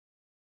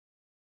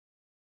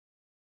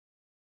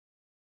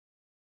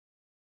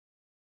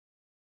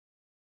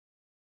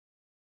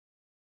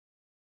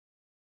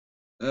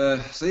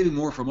Saving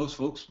more for most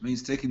folks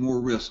means taking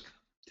more risk.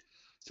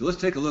 So let's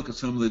take a look at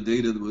some of the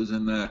data that was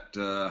in that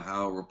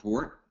Howe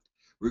report.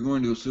 We're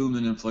going to assume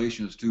that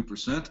inflation is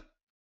 2%.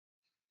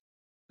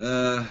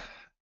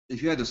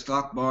 If you had a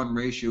stock bond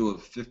ratio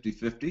of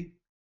 50-50,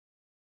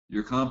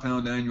 your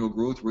compound annual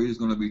growth rate is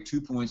going to be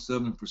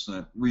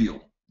 2.7%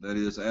 real. That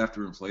is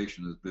after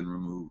inflation has been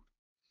removed.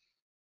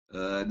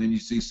 And then you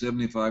see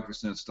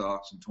 75%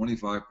 stocks and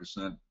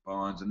 25%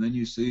 bonds, and then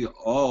you see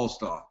all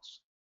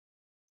stocks.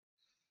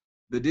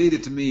 The data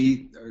to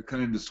me are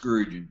kind of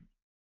discouraging.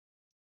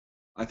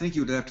 I think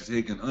you would have to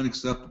take an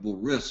unacceptable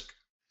risk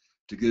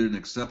to get an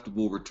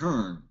acceptable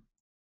return.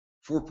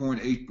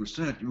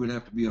 4.8%, you would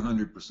have to be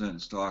 100% in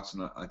stocks,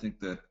 and I think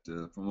that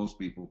for most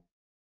people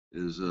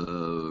is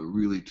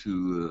really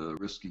too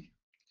risky.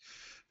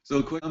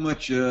 So, how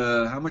much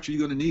are you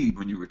going to need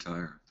when you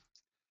retire?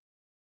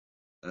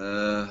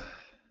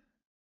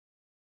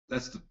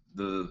 That's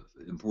the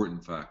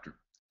important factor.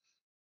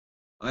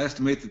 I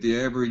estimate that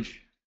the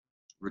average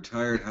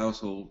retired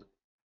household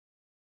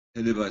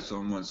headed by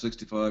someone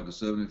 65 to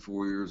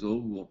 74 years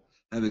old will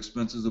have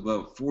expenses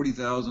about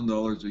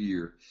 $40,000 a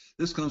year.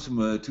 This comes from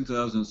a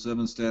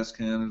 2007 Stats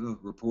Canada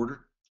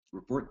report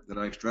that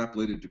I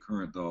extrapolated to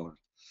current dollars.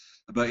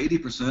 About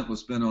 80% was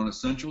spent on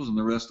essentials and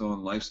the rest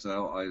on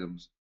lifestyle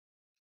items.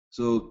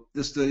 So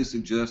this study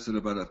suggests that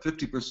about a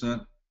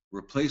 50%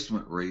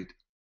 replacement rate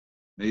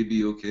may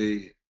be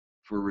okay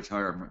for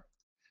retirement.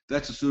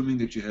 That's assuming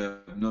that you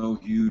have no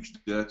huge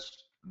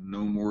debts, no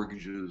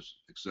mortgages,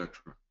 etc.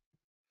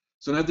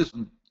 So now this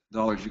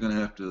dollars you're going to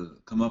have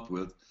to come up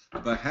with.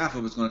 About half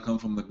of it's going to come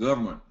from the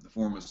government in the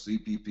form of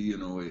CPP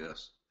and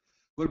OAS.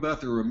 What about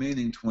the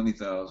remaining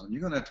 20,000? You're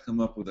going to have to come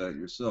up with that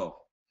yourself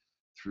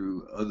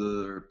through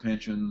other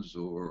pensions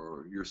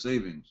or your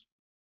savings.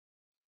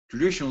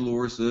 Traditional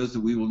lore says that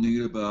we will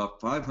need about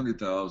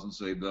 500,000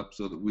 saved up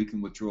so that we can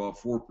withdraw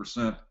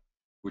 4%,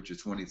 which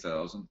is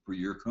 20,000 per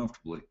year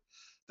comfortably.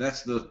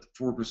 That's the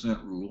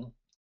 4% rule.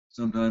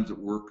 Sometimes it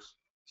works,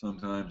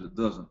 sometimes it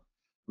doesn't.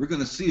 We're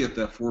going to see if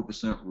that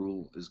 4%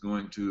 rule is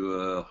going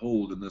to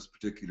hold in this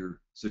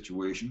particular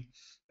situation,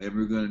 and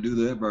we're going to do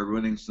that by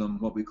running some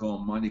what we call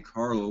Monte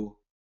Carlo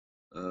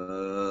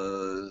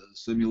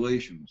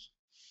simulations.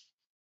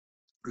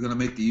 We're going to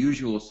make the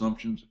usual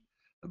assumptions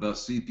about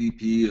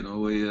CPP and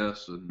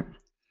OAS, and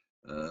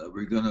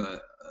we're going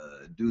to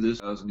do this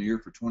 1,000 a year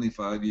for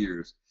 25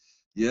 years.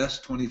 Yes,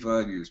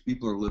 25 years.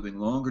 People are living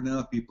longer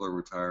now. People are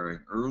retiring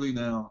early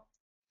now,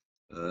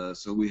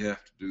 so we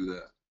have to do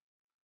that.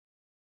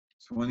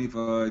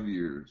 25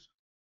 years.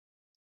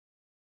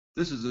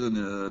 This is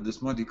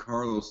this Monte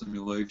Carlo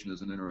simulation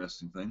is an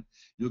interesting thing.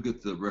 You'll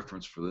get the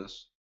reference for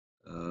this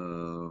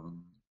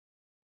in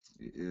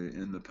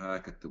the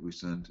packet that we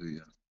send to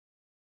you.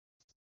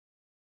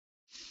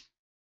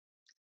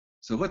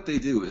 So what they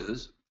do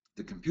is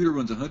the computer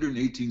runs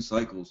 118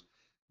 cycles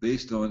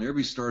based on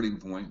every starting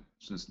point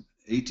since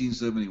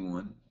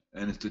 1871,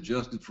 and it's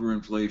adjusted for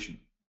inflation.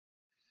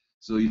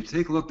 So you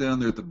take a look down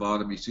there at the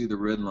bottom, you see the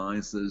red line,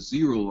 it's the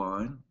zero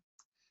line.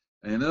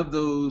 And of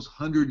those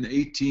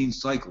 118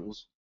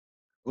 cycles,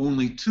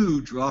 only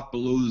 2 drop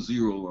below the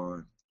zero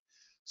line.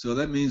 So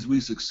that means we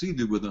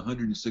succeeded with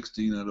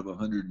 116 out of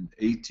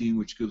 118,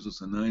 which gives us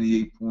a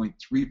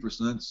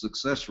 98.3%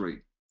 success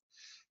rate.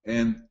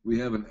 And we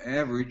have an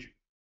average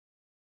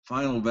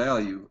final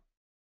value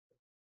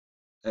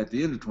at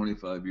the end of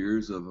 25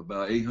 years of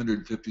about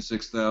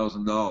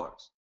 $856,000.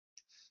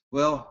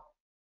 Well,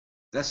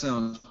 that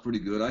sounds pretty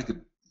good.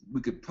 We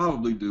could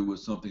probably do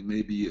with something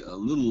maybe a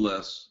little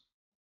less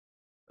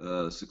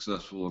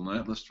successful on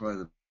that. Let's try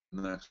the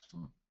next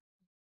one.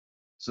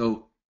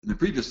 So in the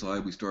previous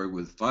slide, we started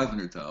with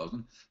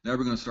 500,000. Now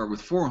we're going to start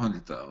with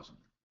 400,000.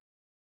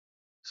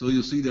 So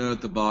you'll see down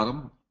at the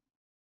bottom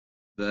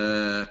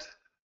that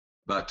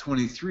about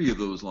 23 of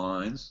those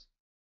lines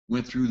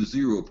went through the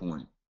 0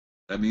 point.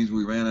 That means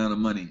we ran out of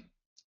money.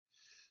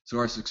 So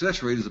our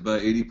success rate is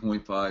about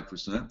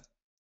 80.5%.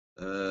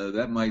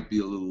 That might be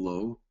a little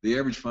low. The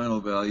average final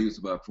value is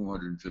about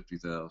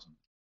 450,000.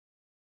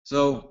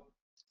 So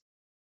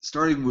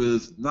starting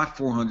with not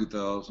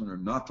 400,000 or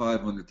not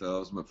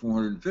 500,000, but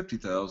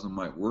 450,000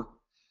 might work.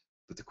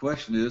 But the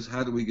question is,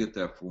 how do we get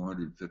that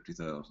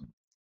 450,000?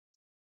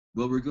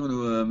 Well, we're going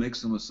to make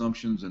some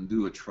assumptions and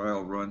do a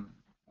trial run.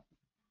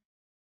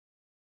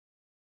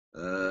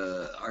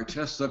 Our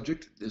test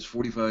subject is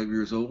 45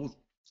 years old.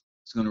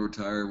 He's going to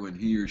retire when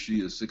he or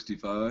she is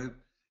 65,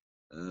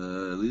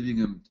 leaving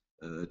him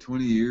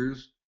 20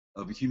 years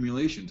of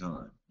accumulation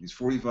time. He's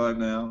 45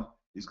 now.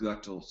 He's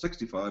got till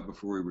 65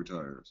 before he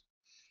retires.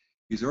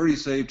 He's already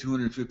saved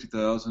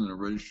 $250,000 in a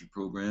registered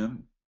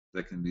program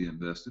that can be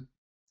invested.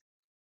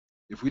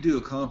 If we do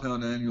a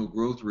compound annual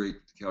growth rate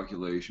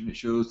calculation, it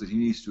shows that he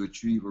needs to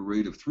achieve a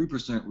rate of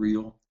 3%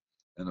 real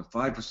and a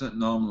 5%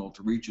 nominal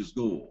to reach his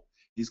goal.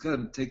 He's got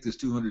to take this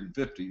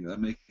 250,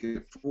 that makes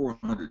it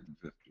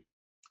 450.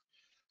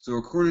 So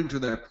according to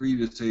that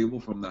previous table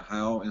from the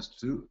Howe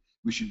Institute,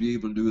 we should be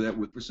able to do that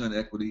with percent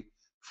equity,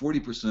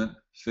 40%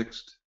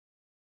 fixed,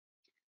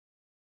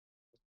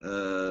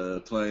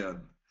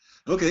 plan.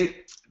 Okay,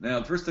 now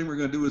the first thing we're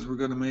going to do is we're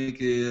going to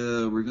make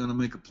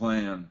a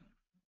plan.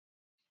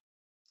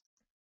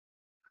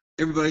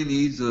 Everybody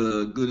needs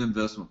a good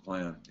investment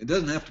plan. It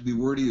doesn't have to be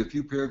wordy. A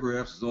few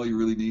paragraphs is all you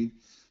really need,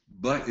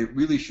 but it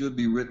really should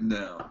be written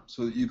down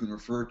so that you can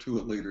refer to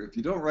it later. If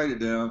you don't write it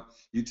down,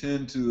 you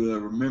tend to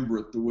remember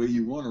it the way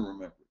you want to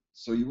remember it.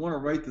 So you want to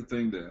write the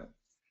thing down.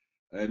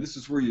 And this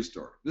is where you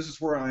start. This is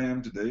where I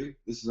am today.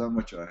 This is how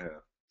much I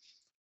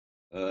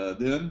have.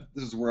 Then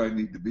this is where I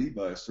need to be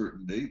by a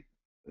certain date.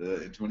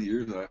 In 20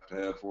 years, I have to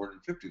have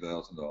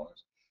 $450,000.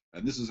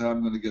 And this is how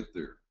I'm going to get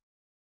there.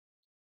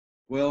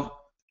 Well,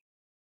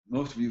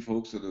 most of you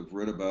folks that have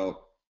read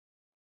about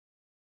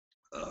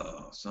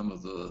some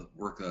of the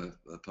work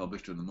I've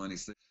published in the Money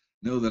Thing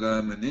know that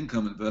I'm an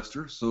income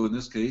investor. So in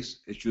this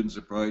case, it shouldn't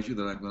surprise you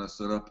that I'm going to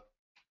set up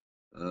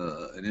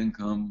an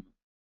income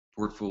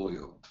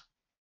portfolio.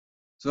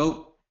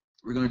 So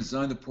we're going to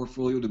design the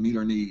portfolio to meet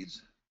our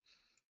needs.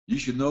 You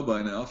should know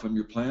by now from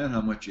your plan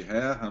how much you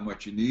have, how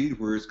much you need,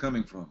 where it's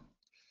coming from.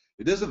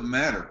 It doesn't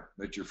matter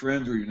that your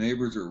friends or your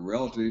neighbors or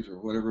relatives or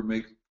whatever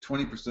make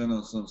 20%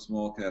 on some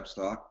small cap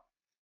stock.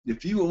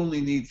 If you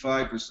only need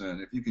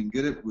 5%, if you can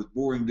get it with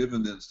boring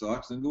dividend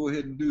stocks, then go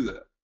ahead and do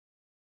that.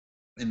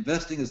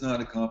 Investing is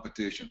not a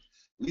competition.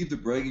 Leave the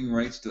bragging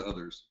rights to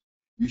others.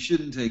 You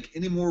shouldn't take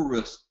any more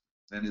risk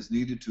than is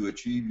needed to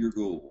achieve your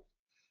goal.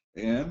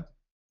 And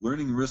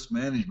learning risk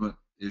management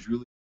is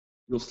really,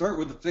 you'll start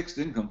with the fixed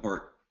income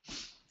part.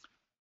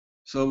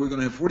 So we're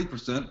going to have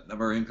 40%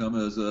 of our income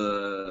as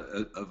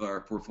of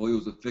our portfolio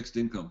as a fixed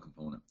income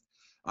component.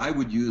 I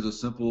would use a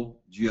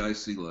simple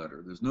GIC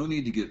ladder. There's no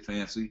need to get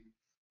fancy.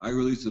 I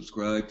really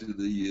subscribe to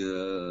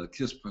the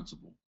KISS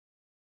principle.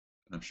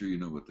 And I'm sure you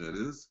know what that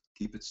is.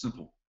 Keep it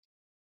simple.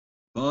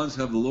 Bonds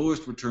have the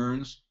lowest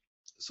returns,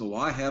 so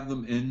why have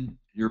them in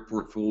your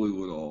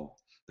portfolio at all?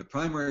 The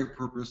primary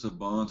purpose of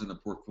bonds in a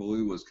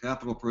portfolio was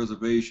capital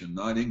preservation,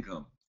 not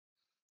income.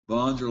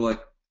 Bonds are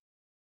like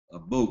a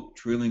boat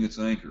trailing its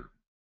anchor.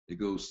 It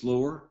goes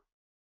slower,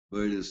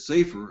 but it is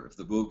safer if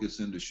the boat gets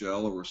into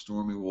shallow or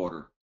stormy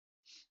water.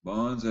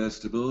 Bonds add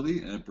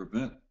stability and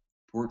prevent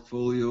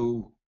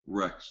portfolio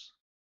wrecks.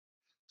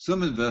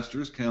 Some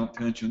investors count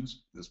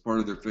pensions as part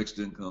of their fixed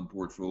income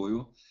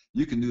portfolio.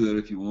 You can do that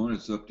if you want,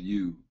 it's up to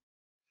you.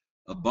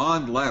 A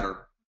bond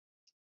ladder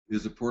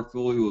is a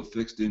portfolio of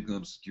fixed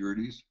income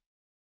securities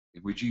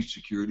in which each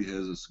security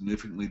has a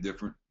significantly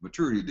different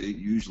maturity date,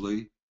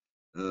 usually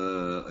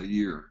a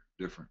year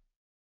different.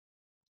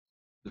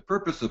 The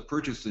purpose of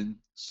purchasing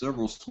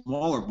several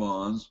smaller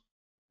bonds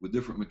with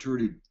different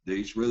maturity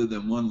dates rather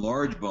than one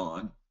large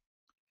bond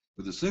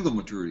with a single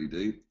maturity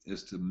date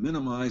is to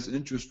minimize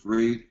interest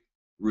rate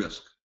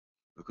risk,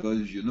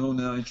 because you know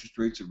now interest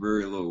rates are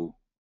very low.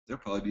 They'll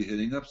probably be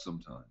heading up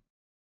sometime.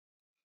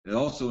 It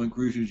also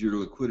increases your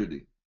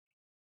liquidity.